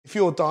If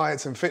your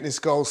diet and fitness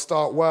goals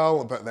start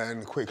well, but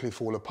then quickly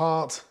fall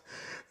apart,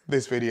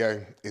 this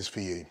video is for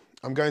you.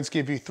 I'm going to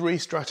give you 3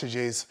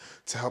 strategies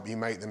to help you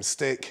make them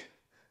stick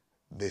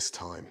this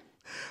time.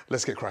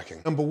 Let's get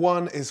cracking. Number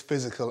 1 is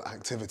physical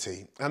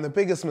activity. And the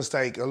biggest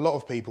mistake a lot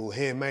of people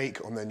here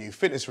make on their new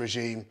fitness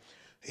regime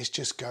is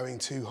just going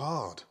too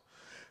hard.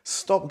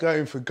 Stop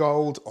going for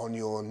gold on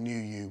your new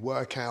you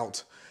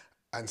workout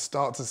and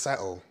start to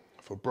settle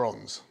for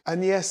bronze.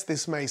 And yes,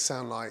 this may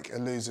sound like a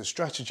loser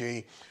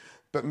strategy,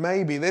 but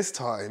maybe this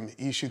time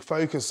you should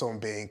focus on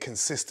being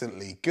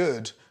consistently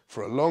good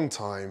for a long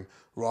time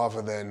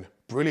rather than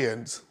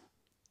brilliant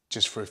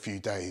just for a few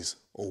days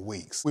or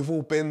weeks. We've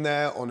all been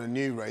there on a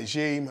new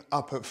regime,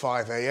 up at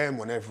 5 AM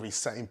when every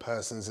sane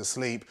person's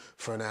asleep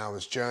for an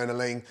hour's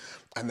journaling,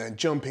 and then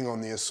jumping on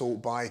the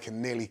assault bike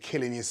and nearly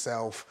killing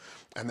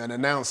yourself, and then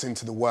announcing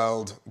to the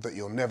world that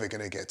you're never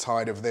gonna get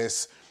tired of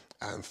this,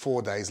 and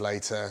 4 days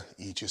later,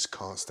 you just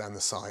can't stand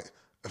the sight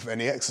of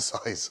any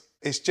exercise.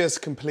 It's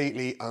just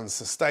completely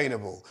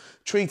unsustainable.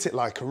 Treat it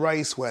like a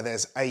race where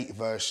there's 8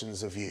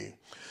 versions of you.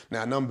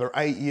 Now, number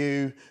 8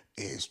 you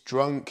is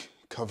drunk,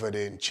 covered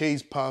in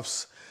cheese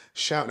puffs,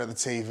 shouting at the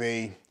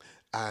TV,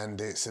 and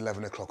it's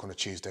 11 o'clock on a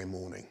Tuesday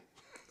morning.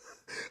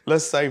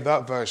 Let's save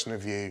that version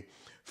of you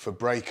for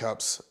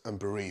breakups and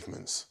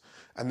bereavements.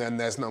 And then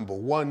there's number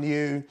 1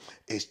 you,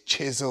 is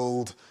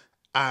chiseled,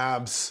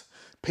 abs,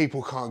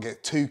 people can't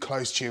get too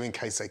close to you in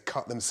case they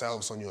cut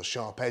themselves on your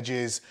sharp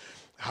edges.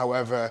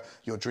 However,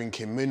 you're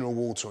drinking mineral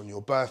water on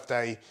your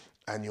birthday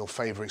and your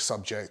favourite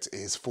subject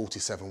is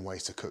 47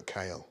 ways to cook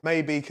kale.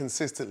 Maybe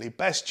consistently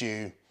best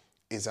you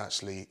is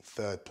actually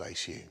 3rd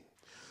place you.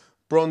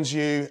 Bronze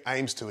you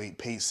aims to eat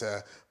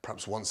pizza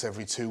perhaps once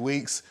every 2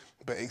 weeks,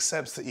 but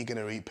accepts that you're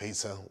going to eat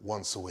pizza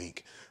once a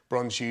week.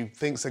 Bronze you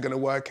thinks they're going to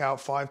work out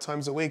 5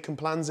 times a week and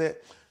plans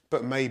it,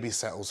 but maybe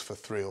settles for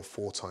 3 or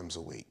 4 times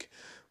a week.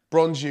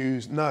 Bronze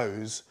you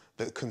knows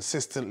that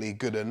consistently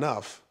good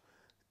enough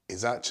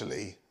is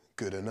actually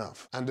good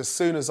enough. And as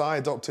soon as I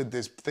adopted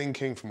this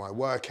thinking for my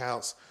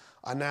workouts,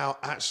 I now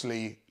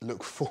actually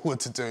look forward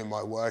to doing my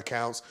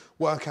workouts.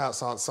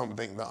 Workouts aren't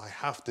something that I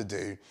have to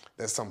do,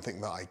 they're something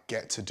that I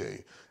get to do,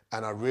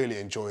 and I really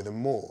enjoy them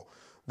more.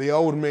 The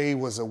old me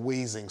was a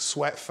wheezing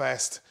sweat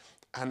fest,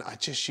 and I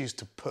just used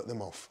to put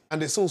them off.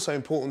 And it's also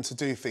important to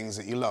do things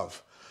that you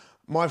love.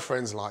 My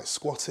friends like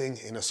squatting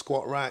in a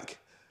squat rack.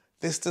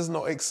 This does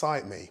not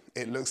excite me.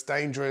 It looks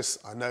dangerous.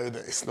 I know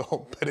that it's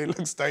not, but it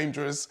looks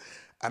dangerous.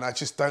 And I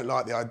just don't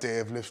like the idea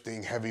of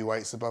lifting heavy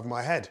weights above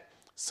my head.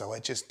 So I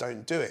just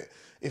don't do it.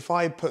 If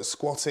I put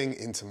squatting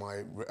into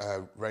my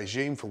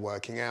regime for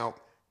working out,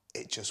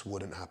 it just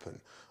wouldn't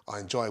happen. I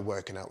enjoy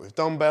working out with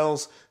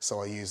dumbbells,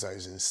 so I use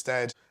those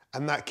instead.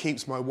 And that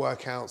keeps my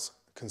workouts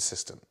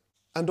consistent.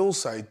 And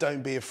also,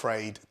 don't be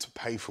afraid to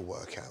pay for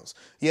workouts.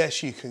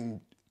 Yes, you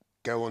can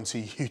go onto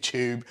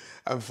YouTube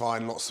and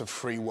find lots of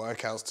free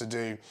workouts to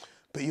do,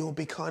 but you'll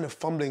be kind of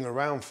fumbling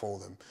around for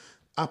them.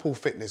 Apple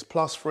Fitness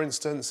Plus, for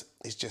instance,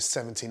 is just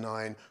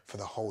 $79 for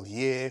the whole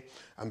year,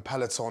 and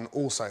Peloton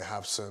also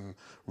have some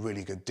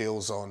really good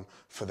deals on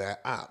for their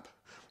app.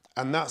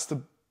 And that's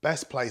the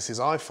best places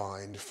I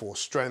find for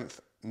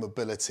strength,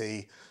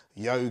 mobility,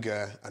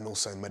 yoga, and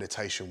also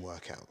meditation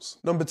workouts.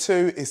 Number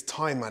 2 is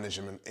time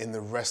management in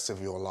the rest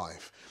of your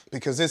life,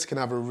 because this can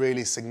have a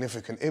really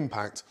significant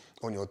impact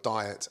on your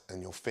diet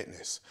and your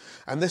fitness.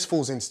 And this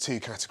falls into 2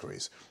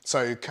 categories.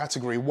 So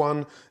category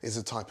 1 is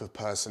a type of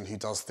person who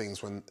does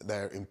things when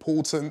they're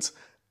important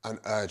and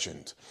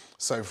urgent.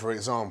 So for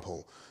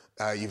example,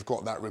 you've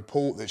got that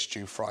report that's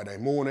due Friday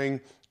morning,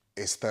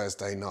 it's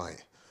Thursday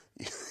night.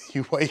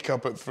 You wake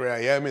up at 3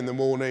 AM in the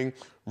morning,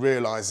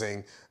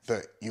 realizing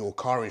that your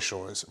car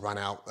insurance ran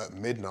out at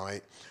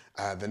midnight.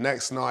 The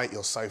next night,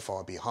 you're so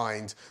far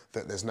behind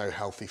that there's no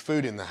healthy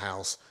food in the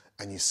house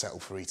and you settle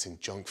for eating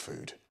junk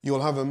food.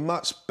 You'll have a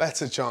much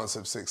better chance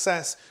of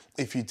success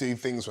if you do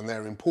things when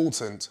they're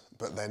important,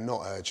 but they're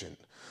not urgent.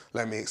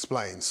 Let me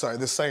explain. So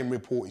the same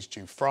report is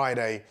due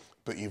Friday,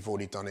 but you've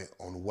already done it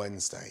on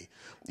Wednesday.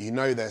 You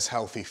know there's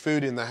healthy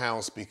food in the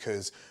house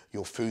because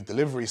your food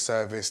delivery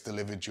service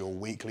delivered your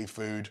weekly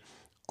food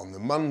on the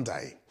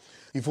Monday.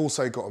 You've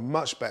also got a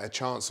much better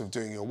chance of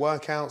doing your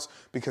workouts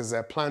because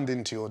they're planned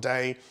into your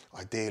day,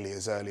 ideally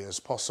as early as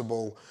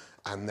possible,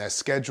 and they're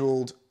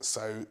scheduled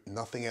so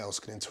nothing else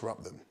can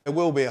interrupt them. There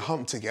will be a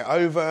hump to get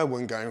over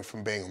when going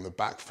from being on the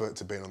back foot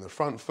to being on the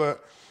front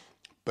foot,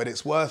 but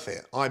it's worth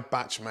it. I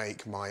batch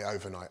make my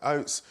overnight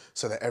oats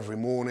so that every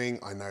morning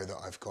I know that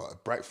I've got a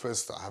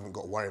breakfast that I haven't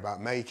got to worry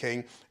about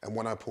making, and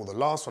when I pull the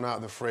last one out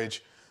of the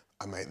fridge,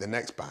 I make the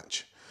next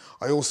batch.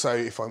 I also,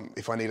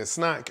 if I need a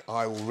snack,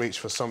 I will reach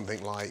for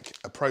something like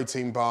a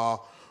protein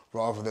bar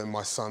rather than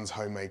my son's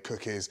homemade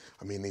cookies.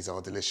 I mean, these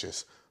are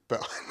delicious,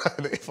 but I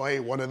know that if I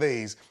eat one of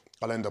these,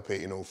 I'll end up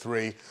eating all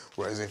 3,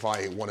 whereas if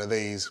I eat one of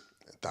these,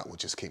 that will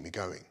just keep me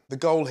going. The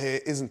goal here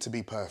isn't to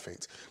be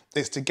perfect.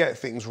 It's to get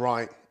things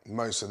right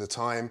most of the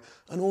time,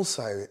 and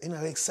also,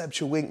 accept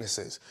your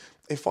weaknesses.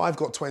 If I've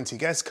got 20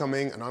 guests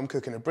coming and I'm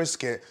cooking a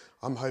brisket,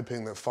 I'm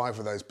hoping that 5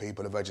 of those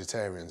people are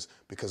vegetarians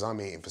because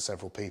I'm eating for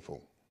several people.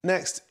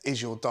 Next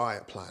is your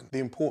diet plan. The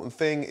important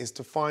thing is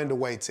to find a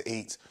way to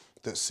eat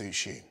that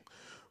suits you.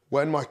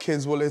 When my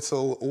kids were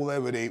little, all they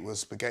would eat was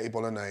spaghetti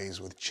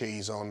bolognese with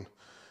cheese on.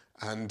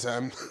 And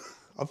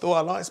I thought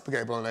I liked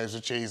spaghetti bolognese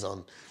with cheese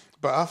on.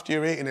 But after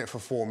you're eating it for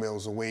 4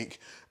 meals a week,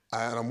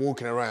 and I'm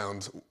walking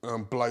around and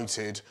I'm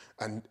bloated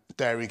and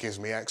dairy gives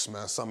me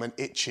eczema, so I'm an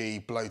itchy,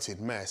 bloated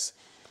mess,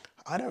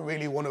 I don't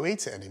really want to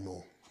eat it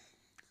anymore.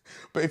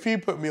 But if you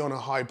put me on a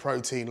high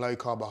protein, low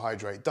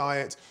carbohydrate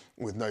diet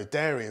with no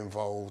dairy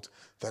involved,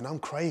 then I'm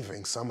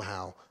craving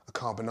somehow a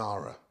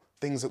carbonara,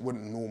 things that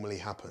wouldn't normally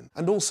happen.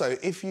 And also,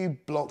 if you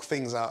block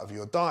things out of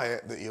your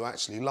diet that you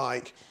actually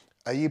like,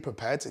 are you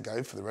prepared to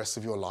go for the rest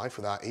of your life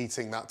without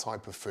eating that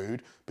type of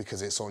food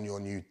because it's on your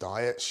new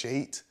diet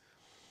sheet?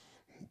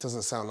 It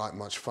doesn't sound like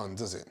much fun,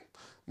 does it?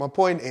 My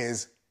point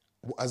is,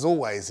 as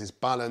always, is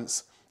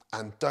balance,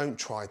 and don't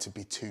try to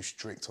be too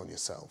strict on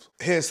yourself.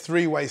 Here's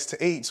 3 ways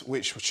to eat,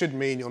 which should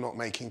mean you're not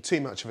making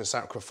too much of a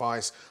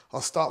sacrifice.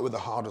 I'll start with the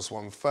hardest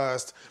one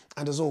first.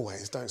 And as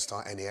always, don't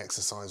start any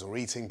exercise or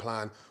eating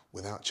plan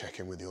without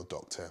checking with your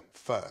doctor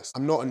first.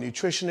 I'm not a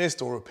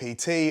nutritionist or a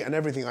PT, and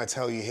everything I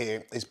tell you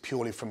here is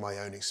purely from my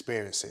own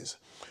experiences.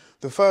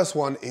 The first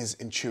one is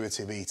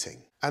intuitive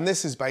eating. And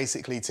this is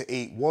basically to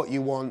eat what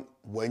you want,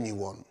 when you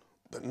want,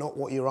 but not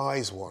what your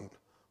eyes want,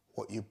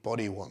 what your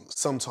body wants.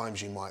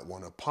 Sometimes you might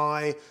want a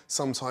pie,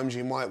 sometimes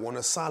you might want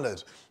a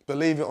salad.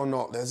 Believe it or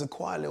not, there's a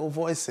quiet little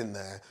voice in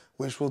there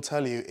which will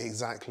tell you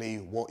exactly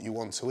what you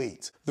want to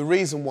eat. The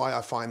reason why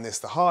I find this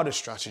the hardest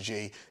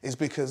strategy is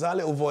because that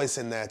little voice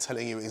in there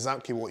telling you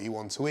exactly what you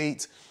want to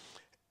eat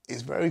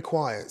is very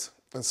quiet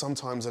and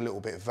sometimes a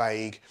little bit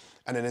vague.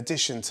 And in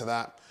addition to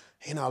that,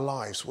 in our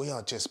lives, we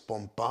are just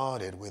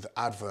bombarded with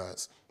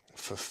adverts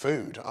for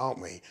food, aren't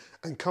we?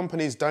 And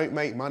companies don't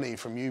make money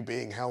from you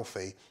being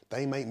healthy.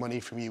 They make money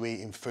from you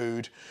eating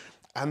food.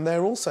 And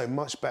they're also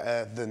much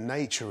better than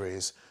nature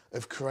is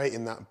of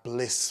creating that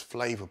bliss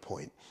flavor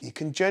point. You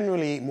can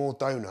generally eat more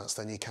donuts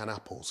than you can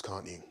apples,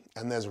 can't you?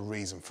 And there's a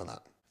reason for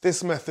that.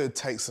 This method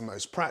takes the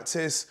most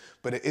practice,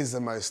 but it is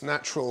the most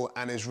natural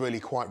and is really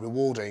quite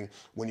rewarding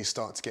when you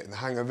start to get the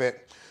hang of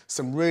it.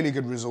 Some really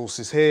good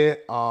resources here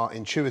are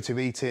Intuitive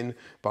Eating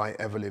by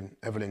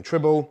Evelyn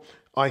Tribble,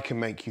 I Can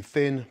Make You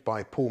Thin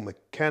by Paul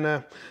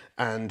McKenna,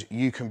 and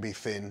You Can Be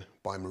Thin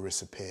by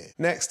Marissa Peer.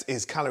 Next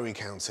is calorie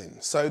counting.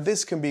 So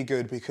this can be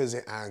good because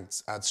it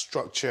adds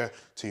structure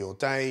to your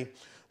day.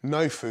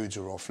 No foods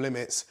are off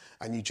limits,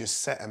 and you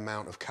just set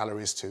amount of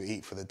calories to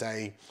eat for the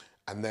day,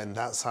 and then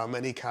that's how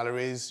many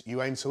calories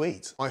you aim to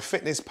eat.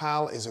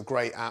 MyFitnessPal is a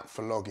great app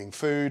for logging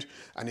food,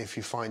 and if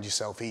you find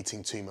yourself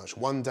eating too much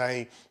one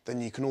day,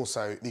 then you can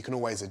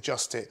always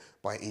adjust it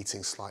by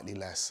eating slightly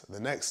less the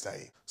next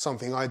day.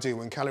 Something I do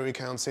when calorie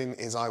counting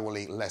is I will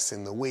eat less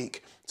in the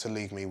week to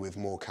leave me with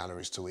more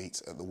calories to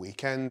eat at the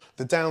weekend.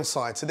 The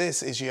downside to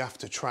this is you have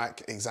to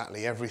track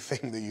exactly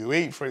everything that you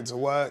eat for it to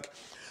work.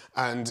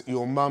 And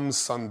your mum's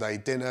Sunday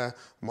dinner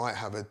might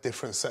have a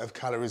different set of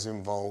calories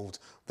involved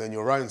than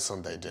your own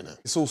Sunday dinner.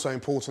 It's also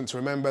important to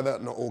remember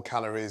that not all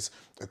calories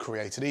are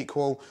created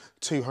equal.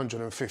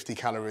 250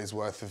 calories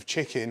worth of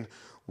chicken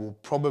will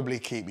probably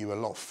keep you a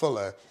lot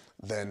fuller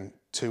than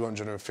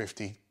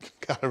 250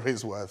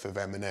 calories worth of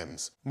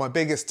M&Ms. My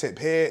biggest tip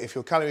here, if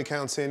you're calorie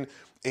counting,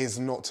 is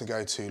not to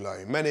go too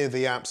low. Many of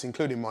the apps,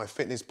 including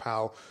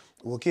MyFitnessPal,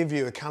 will give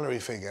you a calorie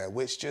figure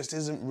which just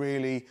isn't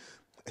really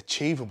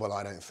achievable,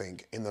 I don't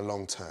think, in the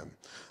long term.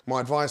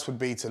 My advice would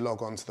be to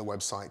log on to the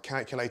website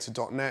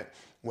calculator.net,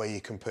 where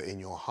you can put in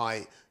your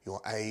height, your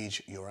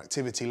age, your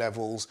activity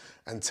levels,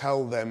 and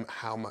tell them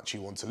how much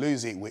you want to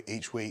lose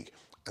each week,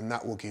 and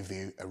that will give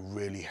you a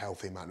really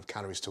healthy amount of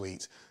calories to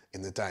eat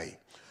in the day.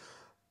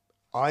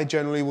 I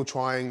generally will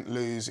try and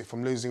lose, if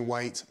I'm losing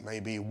weight,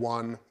 maybe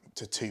 1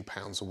 to 2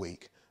 pounds a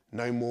week.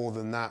 No more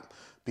than that,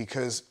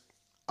 because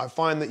I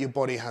find that your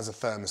body has a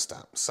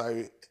thermostat.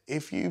 So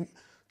if you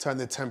turn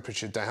the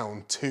temperature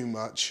down too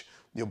much,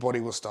 your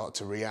body will start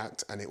to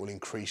react and it will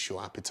increase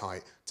your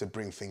appetite to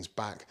bring things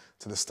back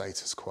to the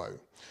status quo.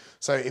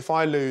 So if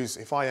I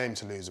aim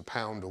to lose a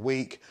pound a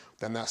week,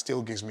 then that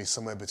still gives me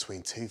somewhere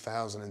between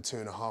 2,000 and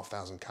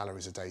 2,500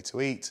 calories a day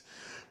to eat.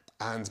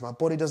 And my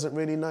body doesn't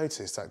really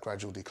notice that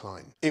gradual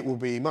decline. It will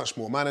be much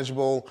more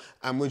manageable.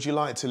 And would you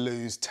like to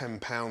lose 10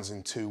 pounds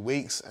in 2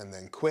 weeks and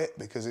then quit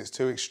because it's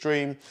too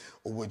extreme?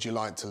 Or would you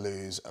like to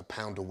lose a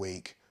pound a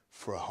week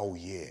for a whole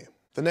year?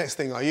 The next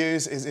thing I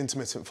use is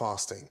intermittent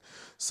fasting.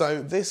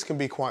 So this can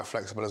be quite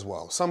flexible as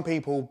well. Some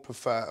people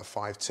prefer a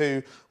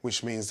 5-2,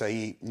 which means they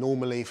eat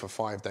normally for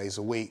 5 days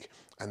a week,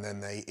 and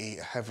then they eat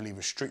a heavily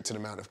restricted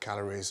amount of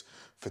calories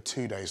for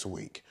 2 days a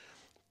week.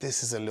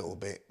 This is a little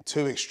bit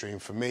too extreme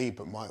for me,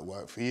 but might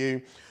work for you.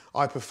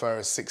 I prefer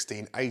a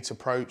 16-8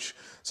 approach.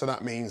 So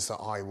that means that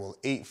I will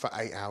eat for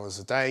 8 hours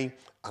a day,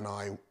 and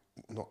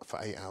not for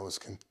 8 hours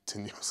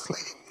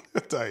continuously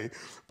a day,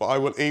 but I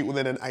will eat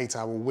within an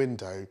 8-hour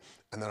window,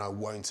 and then I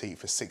won't eat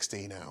for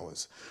 16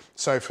 hours.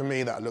 So for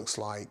me, that looks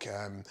like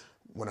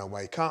when I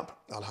wake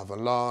up, I'll have a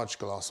large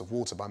glass of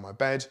water by my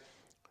bed,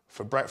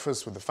 For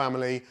breakfast with the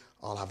family,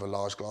 I'll have a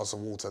large glass of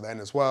water then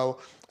as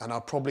well, and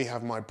I'll probably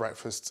have my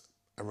breakfast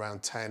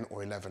around 10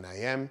 or 11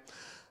 a.m.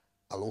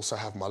 I'll also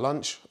have my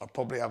lunch, I'll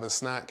probably have a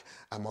snack,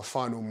 and my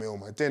final meal,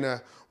 my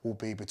dinner, will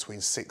be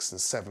between 6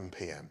 and 7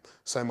 p.m.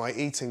 So my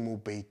eating will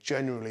be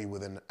generally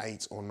within an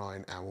 8 or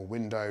 9 hour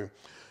window,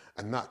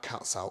 and that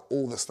cuts out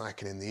all the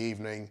snacking in the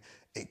evening.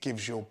 It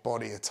gives your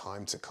body a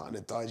time to kind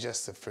of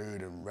digest the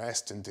food and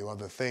rest and do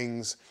other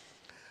things.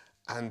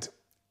 And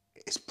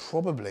it's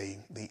probably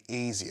the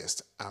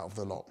easiest out of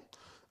the lot.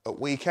 At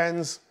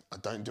weekends, I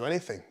don't do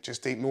anything,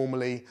 just eat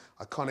normally.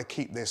 I kind of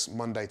keep this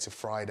Monday to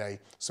Friday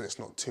so it's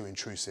not too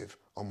intrusive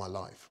on my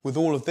life. With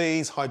all of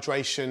these,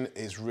 hydration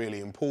is really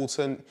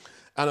important,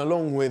 and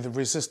along with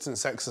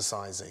resistance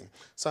exercising.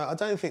 So I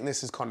don't think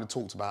this is kind of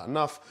talked about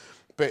enough,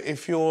 but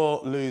if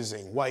you're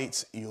losing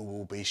weight, you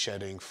will be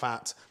shedding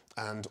fat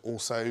and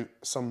also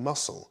some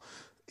muscle.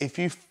 If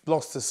you've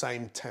lost the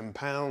same 10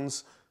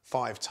 pounds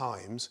 5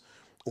 times,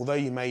 although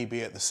you may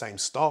be at the same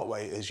start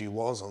weight as you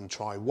was on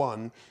try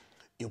 1,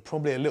 you're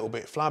probably a little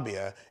bit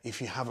flabbier if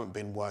you haven't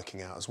been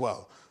working out as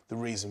well. The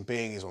reason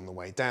being is on the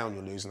way down,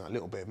 you're losing that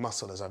little bit of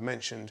muscle, as I've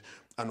mentioned,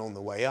 and on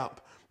the way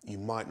up, you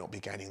might not be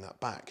gaining that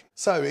back.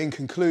 So in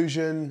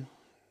conclusion,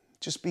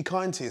 just be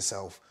kind to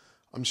yourself.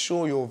 I'm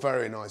sure you're a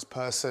very nice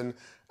person,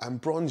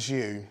 and bronze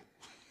you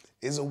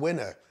is a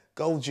winner.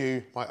 Gold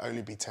you might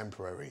only be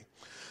temporary.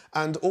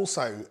 And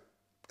also,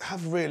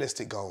 have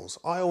realistic goals.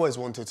 I always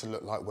wanted to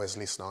look like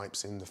Wesley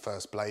Snipes in the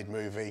first Blade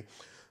movie,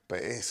 but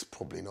it's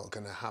probably not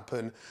going to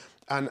happen.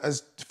 And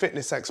as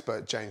fitness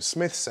expert James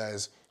Smith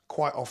says,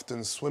 quite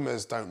often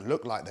swimmers don't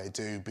look like they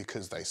do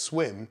because they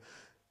swim.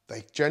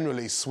 They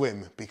generally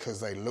swim because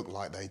they look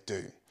like they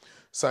do.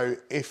 So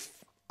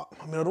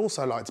I'd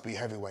also like to be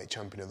heavyweight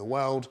champion of the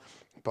world,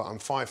 but I'm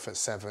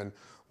 5'7",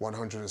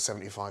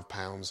 175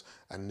 pounds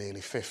and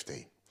nearly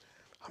 50.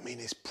 I mean,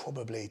 it's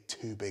probably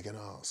too big an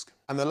ask.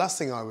 And the last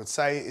thing I would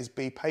say is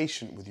be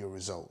patient with your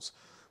results.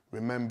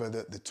 Remember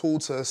that the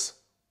tortoise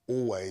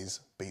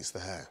always beats the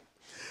hare.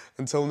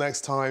 Until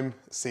next time,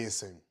 see you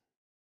soon.